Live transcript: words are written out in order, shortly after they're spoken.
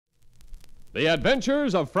The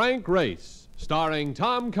Adventures of Frank Race, starring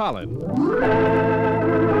Tom Collins.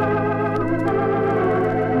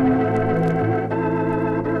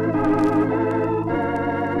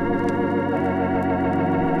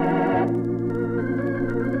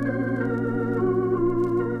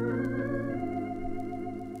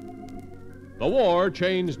 The war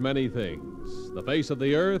changed many things, the face of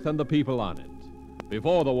the earth and the people on it.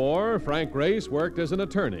 Before the war, Frank Race worked as an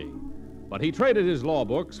attorney, but he traded his law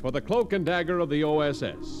books for the cloak and dagger of the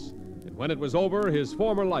OSS. And when it was over, his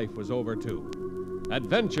former life was over too.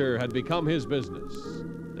 Adventure had become his business.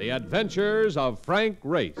 The Adventures of Frank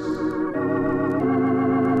Race.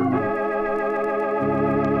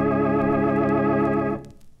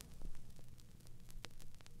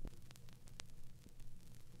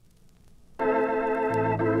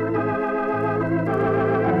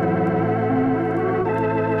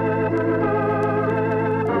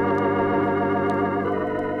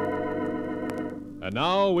 And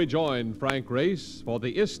now we join Frank Race for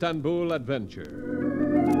the Istanbul adventure.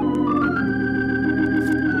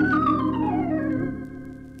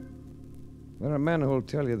 There are men who'll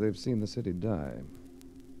tell you they've seen the city die,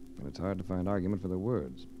 and it's hard to find argument for their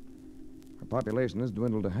words. Our population has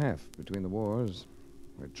dwindled to half between the wars.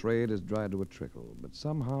 Our trade has dried to a trickle, but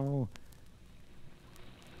somehow,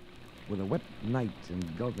 with a wet night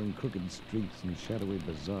engulfing crooked streets and shadowy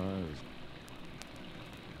bazaars,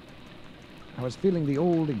 I was feeling the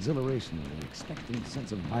old exhilaration, the expectant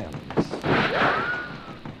sense of violence.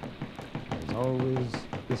 There's always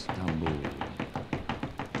Istanbul.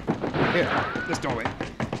 Here, this doorway.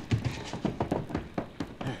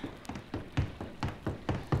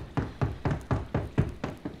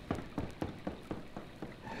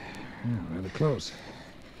 Rather close.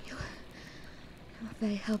 You're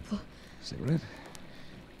very helpful. Cigarette?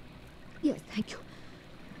 Yes, thank you.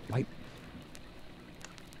 Light?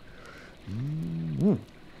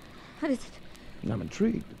 What is it? I'm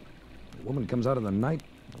intrigued. A woman comes out in the night,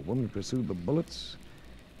 a woman pursued by bullets.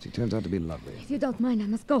 She turns out to be lovely. If you don't mind, I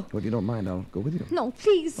must go. Well, if you don't mind, I'll go with you. No,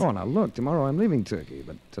 please. Oh, now look, tomorrow I'm leaving Turkey,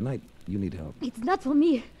 but tonight you need help. It's not for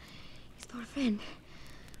me. It's for a friend.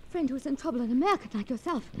 A friend who's in trouble, an American like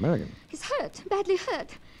yourself. American? He's hurt, badly hurt.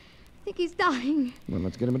 I think he's dying. Well,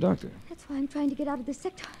 let's get him a doctor. That's why I'm trying to get out of this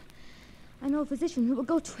sector. I know a physician who will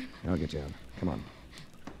go to him. I'll get you out. Come on.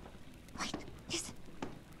 Wait, listen.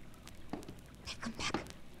 They've come back.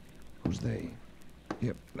 Who's they?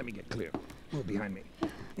 Here, let me get clear. Move behind me.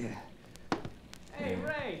 Yeah. Hey,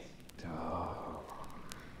 Race! Oh.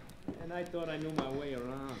 And I thought I knew my way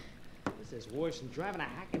around. This is worse than driving a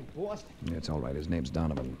hack in Boston. Yeah, it's all right. His name's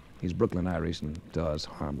Donovan. He's Brooklyn Irish and to us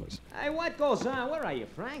harmless. Hey, what goes on? Where are you,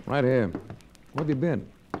 Frank? Right here. Where have you been?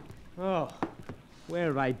 Oh, where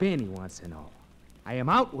have I been, he wants to know. I am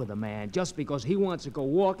out with a man just because he wants to go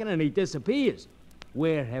walking and he disappears.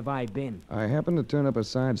 Where have I been? I happened to turn up a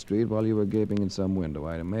side street while you were gaping in some window.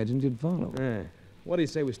 I imagined you'd follow. What do you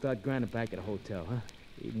say we start grinding back at the hotel, huh?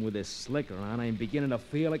 Even with this slicker on, I'm beginning to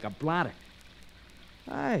feel like a blotter.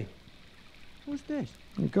 Hey, who's this?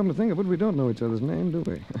 And come to think of it, we don't know each other's name, do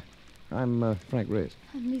we? I'm Frank Race.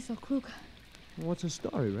 I'm Lisa Kruger. What's the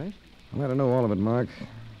story, Ray? I don't know all of it, Mark.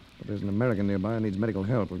 But there's an American nearby who needs medical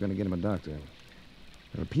help. We're going to get him a doctor.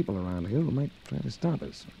 There are people around here who might try to stop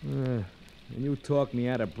us. And you talked me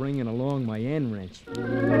out of bringing along my end wrench.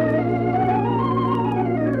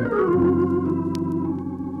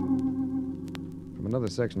 From another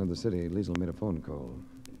section of the city, Liesl made a phone call.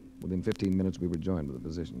 Within 15 minutes, we were joined with a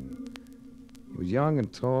physician. He was young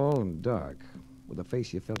and tall and dark, with a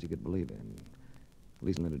face you felt you could believe in.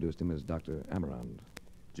 Liesl introduced him as Dr. Amarand.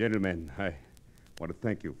 Gentlemen, I want to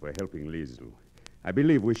thank you for helping Liesl. I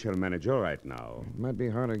believe we shall manage all right now. It might be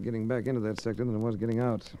harder getting back into that sector than it was getting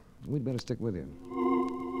out. We'd better stick with you.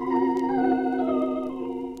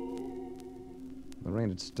 The rain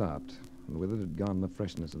had stopped, and with it had gone the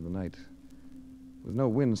freshness of the night. With no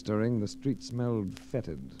wind stirring, the street smelled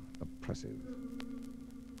fetid, oppressive.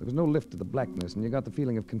 There was no lift to the blackness, and you got the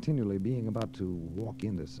feeling of continually being about to walk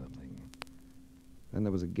into something. Then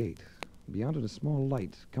there was a gate. Beyond it, a small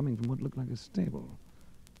light coming from what looked like a stable.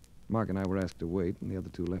 Mark and I were asked to wait, and the other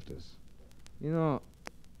two left us. You know,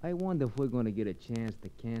 I wonder if we're going to get a chance to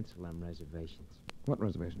cancel them reservations. What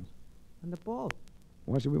reservations? On the boat.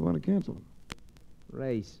 Why should we want to cancel them?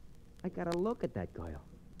 Race, I got to look at that girl.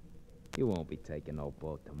 You won't be taking no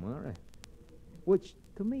boat tomorrow. Which,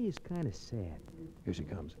 to me, is kind of sad. Here she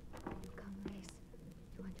comes. Come, Race.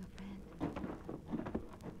 You want your friend?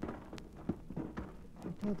 I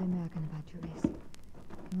told the American about you, Race.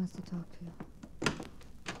 He wants to talk to you.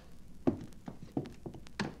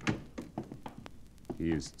 He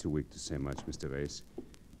is too weak to say much, Mr. Race.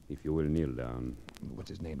 If you will kneel down. What's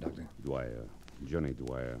his name, Doctor? Dwyer. Johnny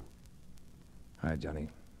Dwyer. Hi, Johnny.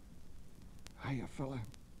 Hiya, fella.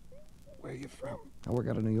 Where you from? I work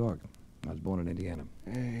out of New York. I was born in Indiana.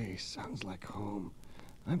 Hey, sounds like home.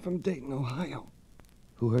 I'm from Dayton, Ohio.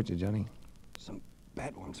 Who hurt you, Johnny? Some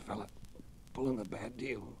bad ones, fella. Pulling a bad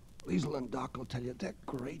deal. Liesl and Doc will tell you they're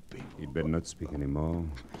great people. He'd better not speak anymore.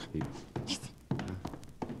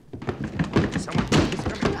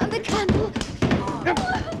 The candle!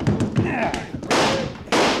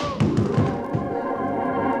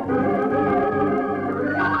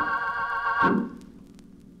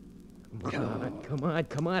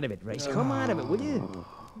 Come out of it, Race. Come out of it, will you?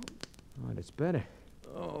 Oh, that's better.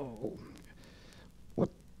 Oh. What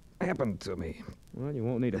happened to me? Well, you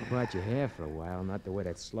won't need to part your hair for a while, not the way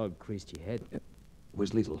that slug creased your head.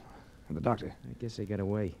 Where's Liesl? And the doctor? I guess they got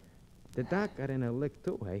away. The doc got in a lick,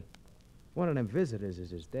 too, hey? One of them visitors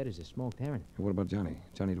is as dead as a smoked herring. And what about Johnny?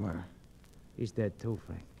 Johnny Dwyer? He's dead, too,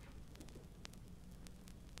 Frank.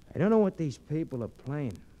 I don't know what these people are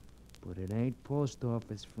playing, but it ain't post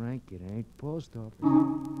office, Frank. It ain't post office.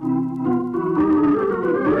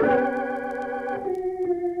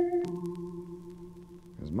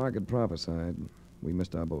 As Mark had prophesied, we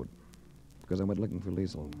missed our boat because I went looking for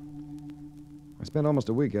Liesl. I spent almost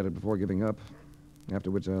a week at it before giving up, after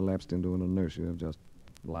which I lapsed into an inertia of just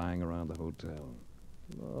lying around the hotel.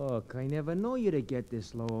 Look, I never knew you to get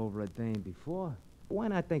this low over a dame before. Why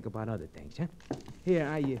not think about other things, huh? Here,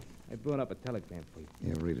 I brought up a telegram for you.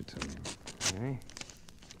 Yeah, read it to me. All right.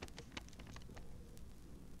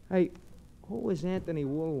 Hey, who is Anthony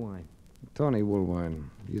Woolwine? Tony Woolwine.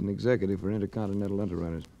 He's an executive for Intercontinental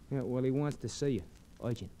Enterprises. Yeah, well, he wants to see you.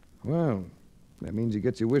 Urgent. Well, that means you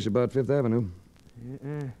get your wish about Fifth Avenue.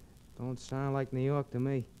 Don't sound like New York to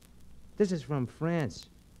me. This is from France.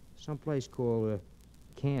 Someplace called,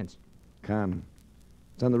 Cannes. Cannes.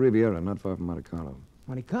 It's on the Riviera, not far from Monte Carlo.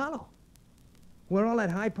 Monte Carlo? Where all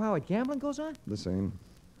that high-powered gambling goes on? The same.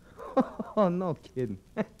 Oh, no kidding.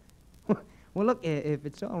 Well, look, if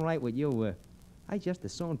it's all right with you, I just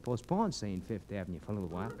as soon postpone seeing Fifth Avenue for a little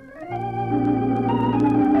while.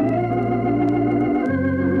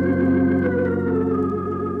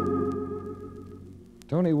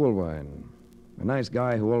 Tony Woolwine. A nice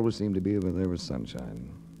guy who always seemed to be where there was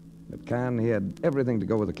sunshine. At Cannes, he had everything to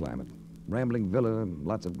go with the climate. Rambling villa,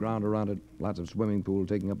 lots of ground around it, lots of swimming pool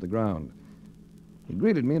taking up the ground. He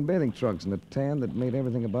greeted me in bathing trunks and a tan that made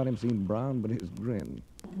everything about him seem brown but his grin.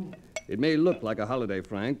 It may look like a holiday,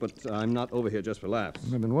 Frank, but I'm not over here just for laughs.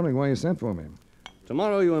 I've been wondering why you sent for me.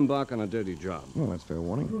 Tomorrow you embark on a dirty job. Well, that's fair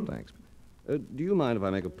warning. Thanks. Do you mind if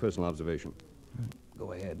I make a personal observation?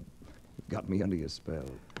 Go ahead. You got me under your spell.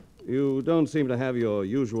 You don't seem to have your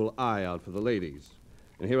usual eye out for the ladies.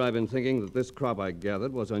 And here I've been thinking that this crop I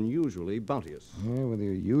gathered was unusually bounteous. Yeah, with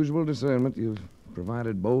your usual discernment, you've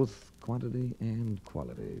provided both quantity and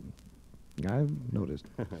quality. I've noticed.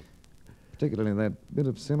 Particularly that bit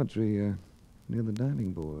of symmetry near the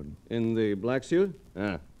diving board. In the black suit?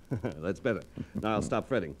 Ah, that's better. Now I'll stop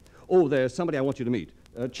fretting. Oh, there's somebody I want you to meet.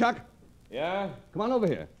 Chuck? Yeah? Come on over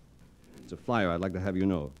here. It's a flyer I'd like to have you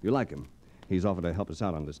know. You like him. He's offered to help us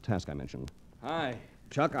out on this task I mentioned. Hi.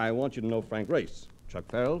 Chuck, I want you to know Frank Race. Chuck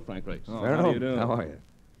Farrell, Frank Race. Oh, Farrell, how do you do? How are you?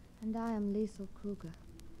 And I am Liesl Kruger.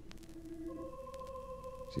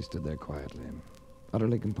 She stood there quietly,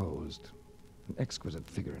 utterly composed. An exquisite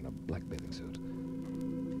figure in a black bathing suit.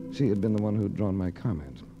 She had been the one who'd drawn my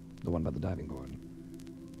comment, the one by the diving board.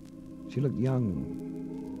 She looked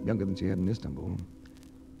young, younger than she had in Istanbul.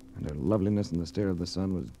 And her loveliness in the stare of the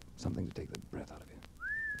sun was something to take the breath out of you.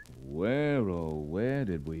 Where, oh, where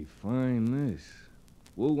did we find this?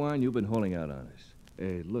 Woolwine, you've been holding out on us.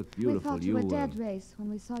 Hey, look beautiful. We thought you were dead, Race, when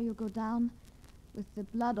we saw you go down with the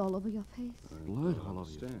blood all over your face. Blood all over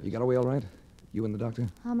your You got away all right? You and the doctor?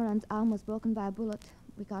 Hammeran's arm was broken by a bullet.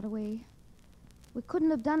 We got away. We couldn't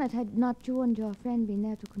have done it had not you and your friend been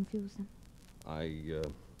there to confuse him. I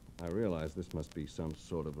realize this must be some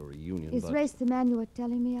sort of a reunion, Is but... Race the man you were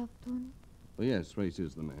telling me of, Tony? Oh, yes, Race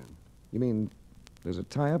is the man. You mean there's a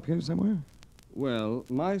tie-up here somewhere? Well,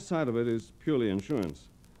 my side of it is purely insurance.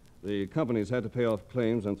 The company's had to pay off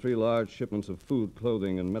claims on 3 large shipments of food,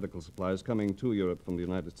 clothing, and medical supplies coming to Europe from the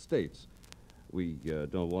United States. We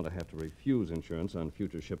don't want to have to refuse insurance on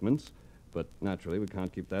future shipments, but naturally we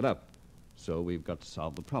can't keep that up. So we've got to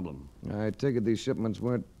solve the problem. I take it these shipments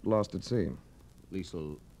weren't lost at sea.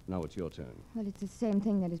 Liesl, now it's your turn. Well, it's the same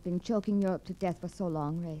thing that has been choking Europe to death for so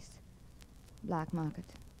long, Race. Black market.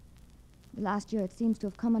 The last year it seems to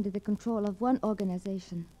have come under the control of one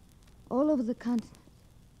organization. All over the continent.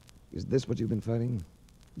 Is this what you've been fighting?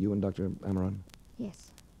 You and Dr. Amaran?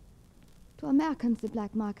 Yes. To Americans, the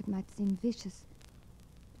black market might seem vicious,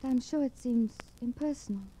 but I'm sure it seems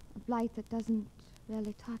impersonal, a blight that doesn't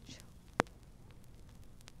really touch.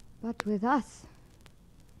 But with us,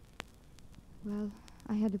 well,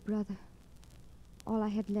 I had a brother, all I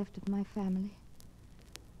had left of my family.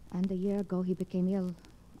 And a year ago, he became ill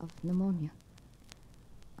of pneumonia.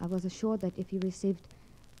 I was assured that if he received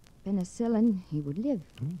penicillin, he would live.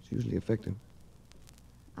 It's usually effective.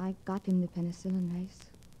 I got him the penicillin, Race.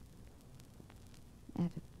 At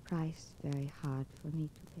a price very hard for me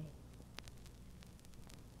to pay.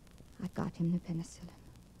 I got him the penicillin.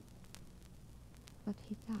 But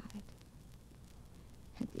he died.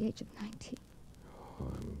 At the age of 19.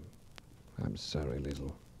 Oh, I'm sorry,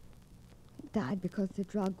 Liesl. He died because the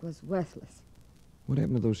drug was worthless. What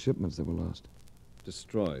happened to those shipments that were lost?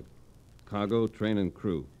 Destroyed. Cargo, train, and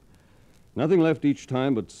crew. Nothing left each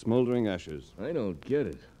time but smoldering ashes. I don't get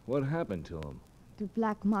it. What happened to him? The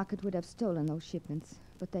black market would have stolen those shipments,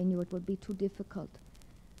 but they knew it would be too difficult.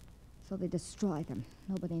 So they destroyed them.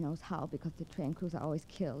 Nobody knows how, because the train crews are always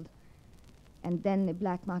killed. And then the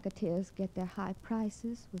black marketeers get their high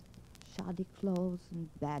prices with shoddy clothes and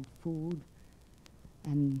bad food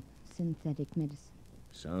and synthetic medicine.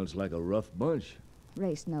 Sounds like a rough bunch.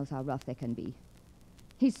 Race knows how rough they can be.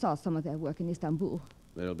 He saw some of their work in Istanbul.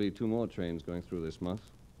 There'll be 2 more trains going through this month.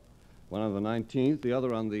 One on the 19th, the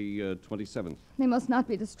other on the 27th. They must not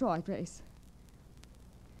be destroyed, Race.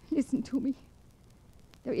 Listen to me.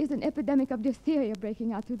 There is an epidemic of diphtheria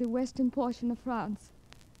breaking out through the western portion of France.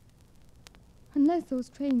 Unless those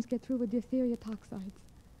trains get through with diphtheria toxides,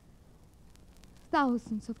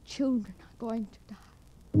 thousands of children are going to die.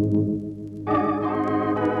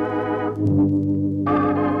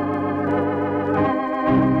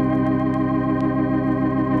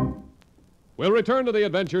 We'll return to the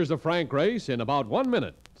adventures of Frank Race in about 1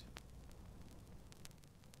 minute.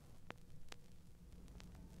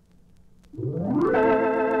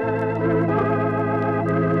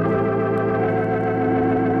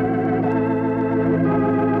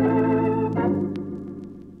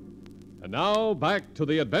 And now, back to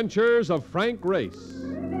the adventures of Frank Race.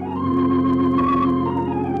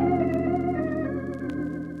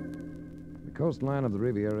 The coastline of the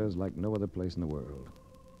Riviera is like no other place in the world.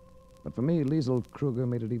 But for me, Liesl Kruger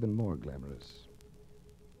made it even more glamorous.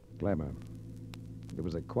 Glamour. It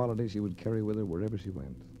was a quality she would carry with her wherever she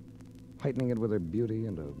went, heightening it with her beauty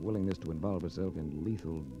and a willingness to involve herself in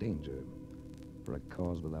lethal danger for a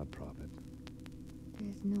cause without profit.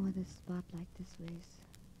 There's no other spot like this, Race.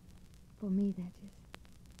 For me, that is.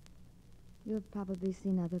 You have probably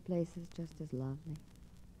seen other places just as lovely,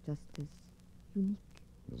 just as unique.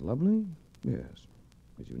 As lovely? Yes.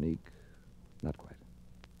 As unique? Not quite.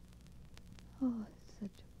 Oh, it's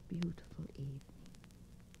such a beautiful evening.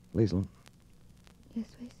 Liesl, Yes,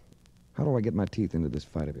 Race? how do I get my teeth into this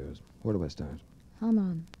fight of yours? Where do I start?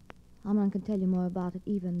 Haman. Haman can tell you more about it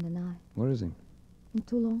even than I. Where is he? In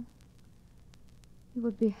Toulon. He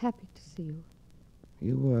would be happy to see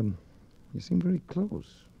you. You seem very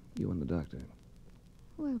close, you and the doctor.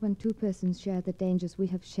 Well, when 2 persons share the dangers we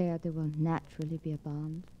have shared, there will naturally be a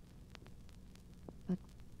bond. But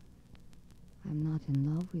I'm not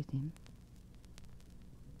in love with him.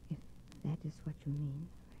 If that is what you mean, Race.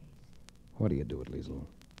 Why do you do it, Liesl?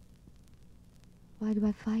 Why do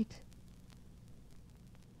I fight?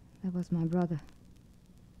 That was my brother.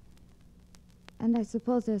 And I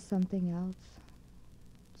suppose there's something else.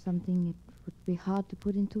 Something it would be hard to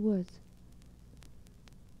put into words.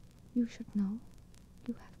 You should know.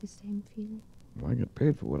 You have the same feeling. I get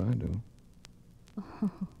paid for what I do. Oh,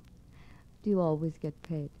 do you always get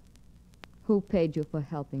paid? Who paid you for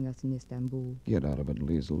helping us in Istanbul? Get out of it,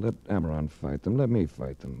 Liesl. Let Amaran fight them. Let me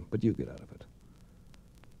fight them. But you get out of it.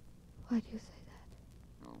 Why do you say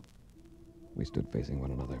that? We stood facing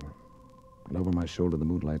one another. And over my shoulder, the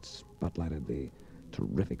moonlight spotlighted the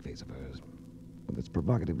terrific face of hers, with its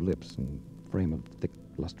provocative lips and frame of thick,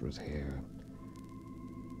 lustrous hair.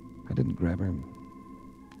 I didn't grab her.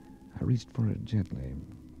 I reached for her gently, and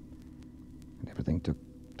everything took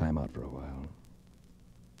time out for a while.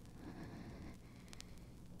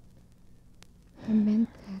 I meant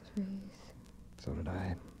that, Race. So did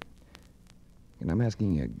I. And I'm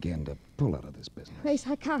asking you again to pull out of this business. Race,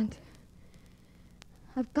 I can't.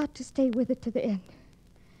 I've got to stay with it to the end.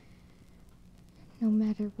 No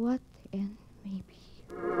matter what the end may be.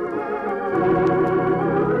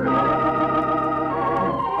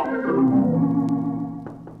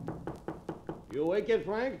 You awake yet,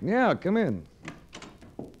 Frank? Yeah, come in.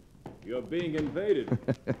 You're being invaded.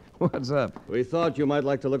 What's up? We thought you might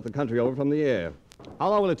like to look the country over from the air. How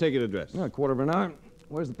long will it take you to dress? A quarter of an hour.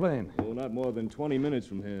 Where's the plane? Oh, not more than 20 minutes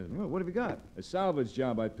from here. Well, what have you got? A salvage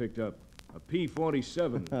job I picked up. A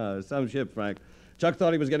P-47. Some ship, Frank. Chuck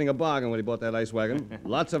thought he was getting a bargain when he bought that ice wagon.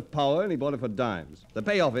 Lots of power, and he bought it for dimes. The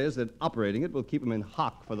payoff is that operating it will keep him in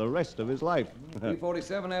hock for the rest of his life.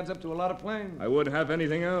 P-47 adds up to a lot of planes. I wouldn't have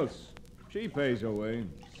anything else. She pays her way.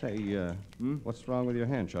 Say, what's wrong with your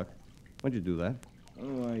hand, Chuck? When'd you do that?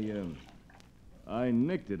 Oh, I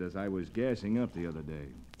nicked it as I was gassing up the other day.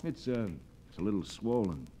 It's a little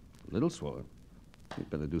swollen. A little swollen. You'd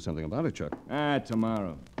better do something about it, Chuck.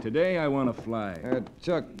 Tomorrow. Today I want to fly.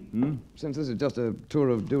 Chuck, since this is just a tour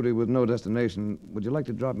of duty with no destination, would you like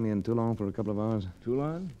to drop me in Toulon for a couple of hours?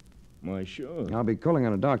 Toulon? Why, sure. I'll be calling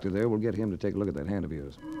on a doctor there. We'll get him to take a look at that hand of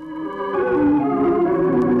yours.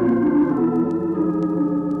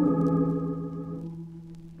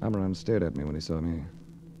 Amaran stared at me when he saw me.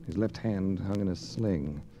 His left hand hung in a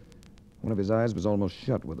sling. One of his eyes was almost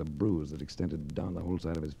shut with a bruise that extended down the whole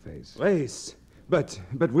side of his face. Race. But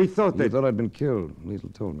we thought You that... thought I'd been killed,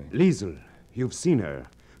 Liesl told me. Liesl, you've seen her.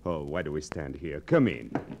 Oh, why do we stand here? Come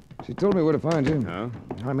in. She told me where to find you. Huh?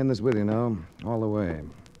 I'm in this with you now, all the way.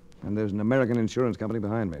 And there's an American insurance company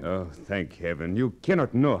behind me. Oh, thank heaven. You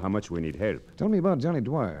cannot know how much we need help. Tell me about Johnny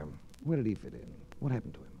Dwyer. Where did he fit in? What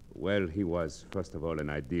happened to him? Well, he was, first of all, an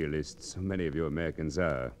idealist. So many of you Americans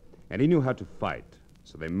are. And he knew how to fight.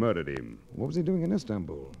 So they murdered him. What was he doing in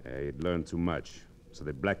Istanbul? He'd learned too much. So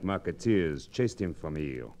the black marketeers chased him from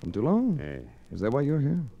here. From Toulon? Is that why you're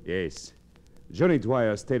here? Yes. Johnny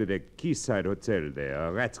Dwyer stayed at a quayside hotel there,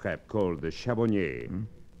 a rat trap called the Charbonnier.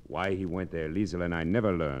 Why he went there, Liesl and I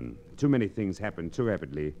never learned. Too many things happened too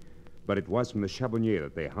rapidly. But it was from the Charbonnier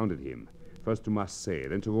that they hounded him. First to Marseille,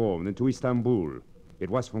 then to Rome, then to Istanbul. It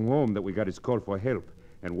was from Rome that we got his call for help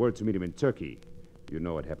and word to meet him in Turkey. You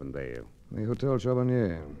know what happened there. The Hotel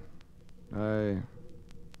Charbonnier. I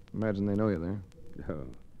imagine they know you there. Oh,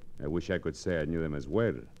 I wish I could say I knew them as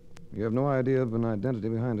well. You have no idea of an identity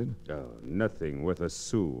behind it? Oh, nothing worth a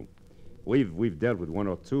sou. We've dealt with one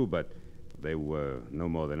or two, but they were no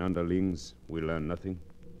more than underlings. We learned nothing.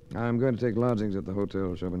 I'm going to take lodgings at the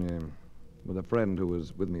Hotel Charbonnier with a friend who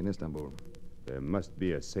was with me in Istanbul. There must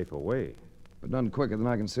be a safer way. But none quicker than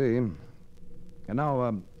I can see. And now,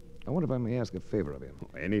 I wonder if I may ask a favor of you.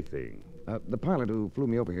 Anything. The pilot who flew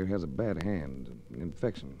me over here has a bad hand, an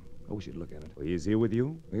infection. I wish you'd look at it. Well, he's here with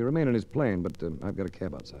you? He remained in his plane, but I've got a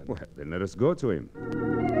cab outside. Well, then let us go to him.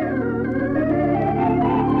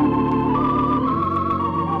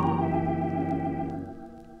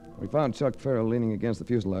 We found Chuck Farrell leaning against the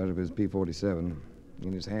fuselage of his P-47.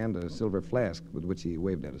 In his hand, a silver flask with which he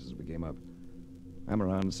waved at us as we came up.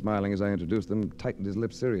 Amaran, smiling as I introduced them, tightened his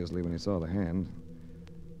lips seriously when he saw the hand.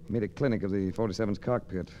 He made a clinic of the 47's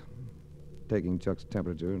cockpit, taking Chuck's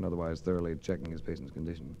temperature and otherwise thoroughly checking his patient's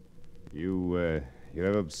condition. You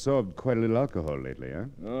have absorbed quite a little alcohol lately, huh?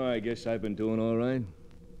 Oh, I guess I've been doing all right.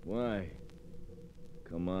 Why?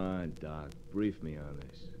 Come on, Doc. Brief me on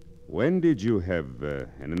this. When did you have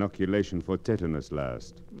an inoculation for tetanus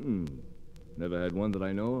last? Never had one that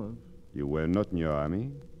I know of. You were not in your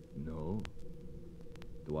army? No.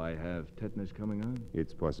 Do I have tetanus coming on?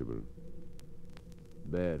 It's possible.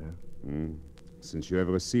 Bad, huh? Since you have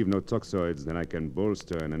received no toxoids, then I can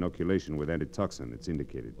bolster an inoculation with antitoxin. It's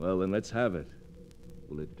indicated. Well, then let's have it.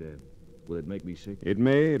 Will it make me sick? It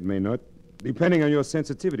may not, depending on your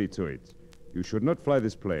sensitivity to it. You should not fly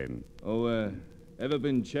this plane. Oh, ever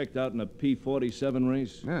been checked out in a P-47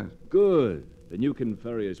 race? Yeah. Good. Then you can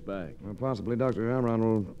ferry us back. Well, possibly Dr. Amaran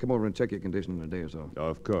will come over and check your condition in a day or so.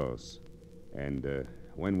 Of course. And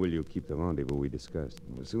when will you keep the rendezvous we discussed?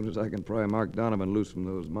 As soon as I can pry Mark Donovan loose from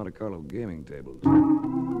those Monte Carlo gaming tables.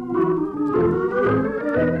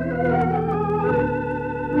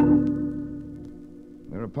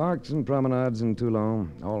 There are parks and promenades in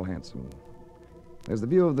Toulon, all handsome. There's the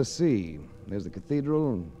view of the sea. There's the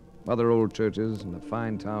cathedral, and other old churches, and a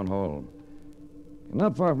fine town hall. And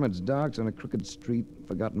not far from its docks, on a crooked street,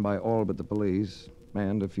 forgotten by all but the police,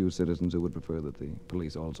 and a few citizens who would prefer that the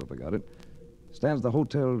police also forgot it, stands the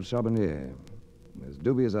Hotel Charbonnier, as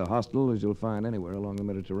dubious a hostel as you'll find anywhere along the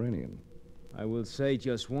Mediterranean. I will say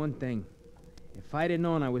just one thing. If I'd have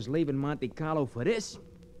known I was leaving Monte Carlo for this,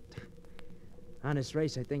 honest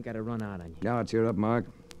Race, I think I'd have run out on you. Now, cheer up, Mark.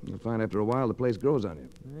 You'll find after a while the place grows on you.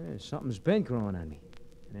 Something's been growing on me,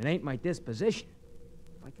 and it ain't my disposition.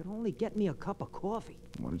 If I could only get me a cup of coffee.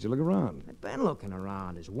 Why don't you look around? I've been looking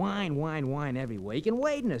around. There's wine everywhere. You can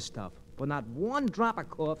wade in this stuff, but not one drop of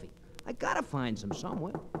coffee. I gotta find some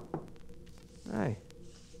somewhere. Hey,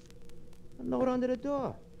 a note under the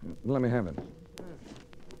door. Let me have it.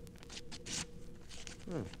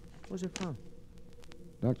 Where's it from?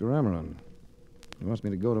 Dr. Amaran. He wants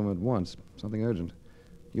me to go to him at once. Something urgent.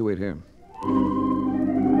 You wait here.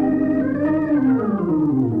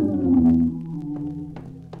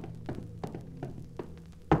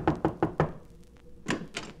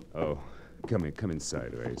 Oh, come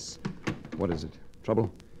inside, Race. What is it?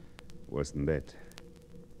 Trouble? Worse than that.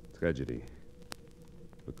 Tragedy.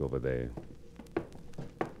 Look over there.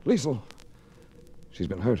 Liesel! She's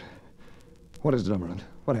been hurt. What is it, Emerald?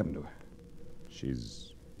 What happened to her?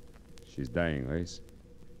 She's dying, Race.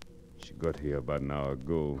 She got here about an hour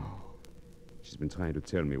ago. She's been trying to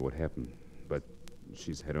tell me what happened, but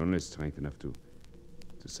she's had only strength enough to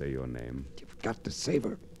say your name. You've got to save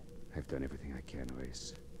her. I've done everything I can,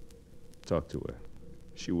 Race. Talk to her.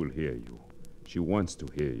 She will hear you. She wants to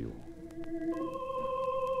hear you.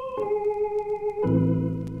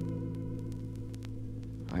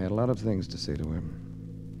 I had a lot of things to say to her,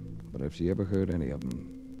 but if she ever heard any of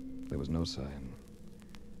them, there was no sign.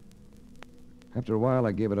 After a while,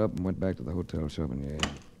 I gave it up and went back to the Hotel Charbonnier.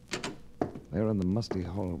 There in the musty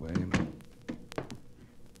hallway.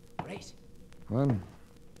 Race, What?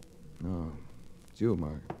 No. It's you,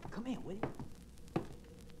 Mark. come here, will you?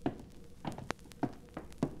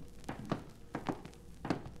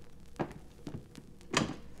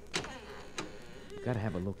 Gotta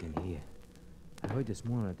have a look in here. I heard this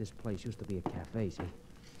morning that this place used to be a cafe, see?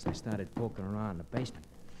 So I started poking around in the basement,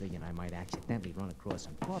 thinking I might accidentally run across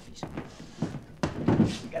some coffees.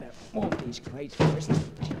 Gotta move these crates first.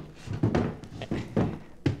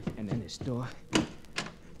 And then this door.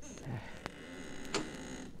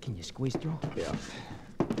 Can you squeeze through? Yeah.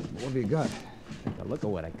 What have you got? Take a look at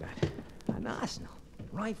what I got. An arsenal.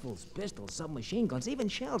 Rifles, pistols, submachine guns, even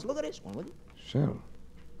shells. Look at this one, will you? Shell.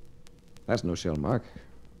 That's no shell, Mark.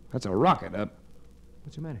 That's a rocket.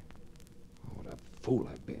 What's the matter? Oh, what a fool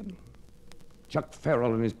I've been. Chuck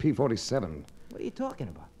Farrell and his P-47. What are you talking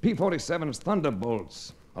about? P-47's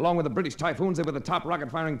Thunderbolts. Along with the British Typhoons, they were the top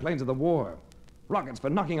rocket-firing planes of the war. Rockets for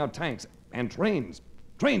knocking out tanks and trains.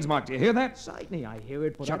 Trains, Mark, do you hear that? Certainly I hear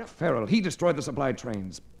it, but I Chuck don't... Farrell, he destroyed the supply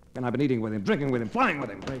trains. And I've been eating with him, drinking with him, flying with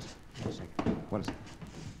him. Wait a second. What is it?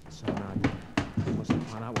 So now you must have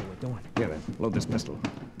found out what we're doing. Here, then. Load this pistol.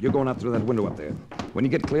 You're going up through that window up there. When you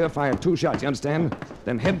get clear, fire 2 shots, you understand?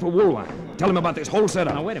 Then head for Woolwine. Tell him about this whole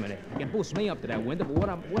setup. Now, wait a minute. You can boost me up to that window,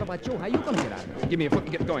 but what about you? How you gonna get out of there? Give me a foot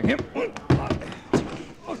and get going. Here.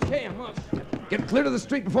 Okay, I'm up. Get clear to the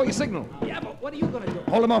street before you signal. Yeah, but what are you gonna do?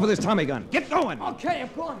 Hold him off with this Tommy gun. Get going. Okay, I'm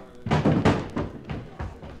going.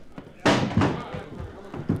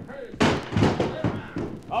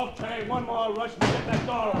 Okay, one more rush to get that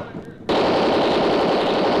door open.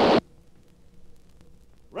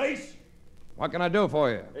 Race, What can I do for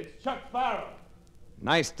you? it's Chuck Farrell.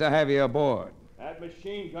 Nice to have you aboard. That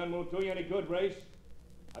machine gun won't do you any good, Race.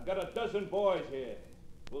 I've got a dozen boys here.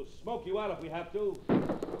 We'll smoke you out if we have to.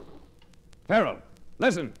 Farrell,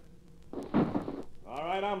 listen. All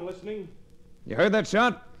right, I'm listening. You heard that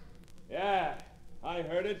shot? Yeah, I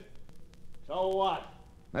heard it. So what?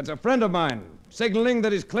 That's a friend of mine, signaling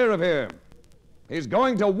that he's clear of here. He's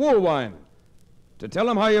going to Woolwine to tell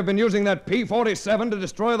him how you've been using that P-47 to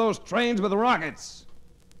destroy those trains with rockets.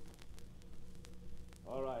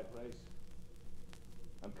 All right, Race.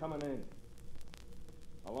 I'm coming in.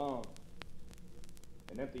 Alone.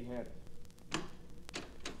 And empty-handed.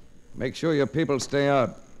 Make sure your people stay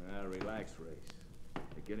out. Now, relax, Race.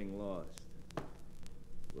 You're getting lost.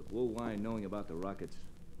 With Woolwine knowing about the rockets,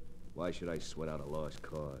 why should I sweat out a lost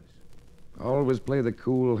cause? Always play the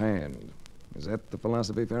cool hand. Is that the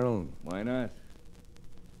philosophy, Farrell? Why not?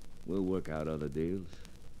 We'll work out other deals.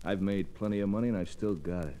 I've made plenty of money, and I've still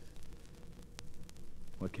got it.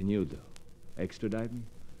 What can you do? Extradite me?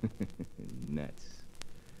 Nuts.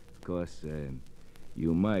 Of course,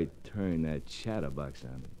 you might turn that chatterbox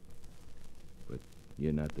on me. But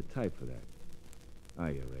you're not the type for that,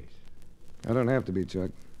 are you, Race? I don't have to be,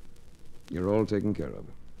 Chuck. You're all taken care of.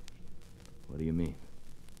 What do you mean?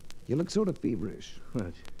 You look sort of feverish.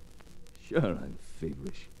 What? Sure, I'm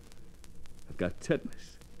feverish. I've got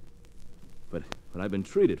tetanus. But I've been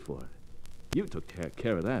treated for it. You took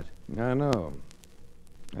care of that. I know.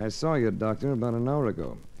 I saw your doctor about an hour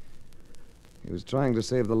ago. He was trying to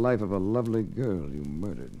save the life of a lovely girl you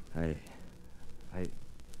murdered. I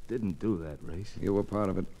didn't do that, Race. You were part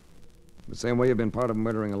of it. The same way you've been part of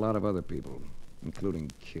murdering a lot of other people,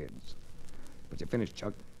 including kids. But you finished,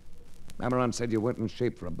 Chuck. Amaran said you weren't in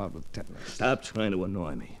shape for a bout with tetanus. Stop trying to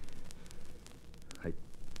annoy me.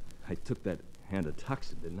 I took that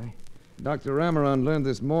antitoxin, didn't I? Dr. Amaran learned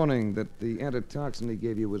this morning that the antitoxin he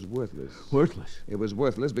gave you was worthless. Worthless. It was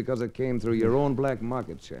worthless because it came through your own black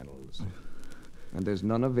market channels. And there's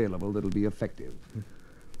none available that'll be effective.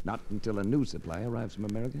 Not until a new supply arrives from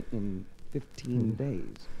America in 15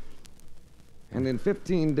 days. And in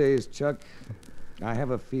 15 days, Chuck, I have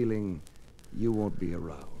a feeling you won't be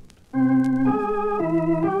around.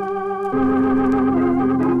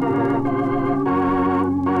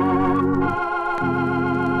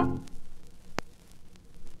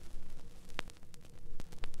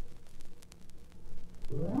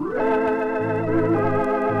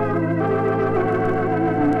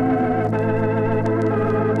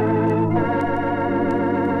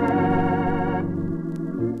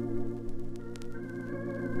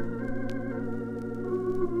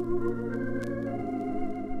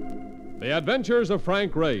 The Adventures of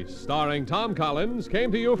Frank Race, starring Tom Collins,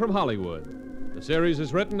 came to you from Hollywood. The series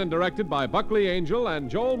is written and directed by Buckley Angel and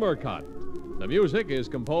Joel Murcott. The music is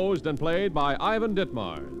composed and played by Ivan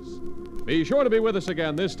Ditmars. Be sure to be with us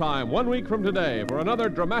again this time, 1 week from today, for another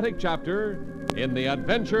dramatic chapter in The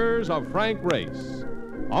Adventures of Frank Race.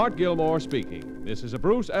 Art Gilmore speaking. This is a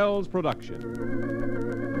Bruce Ells production.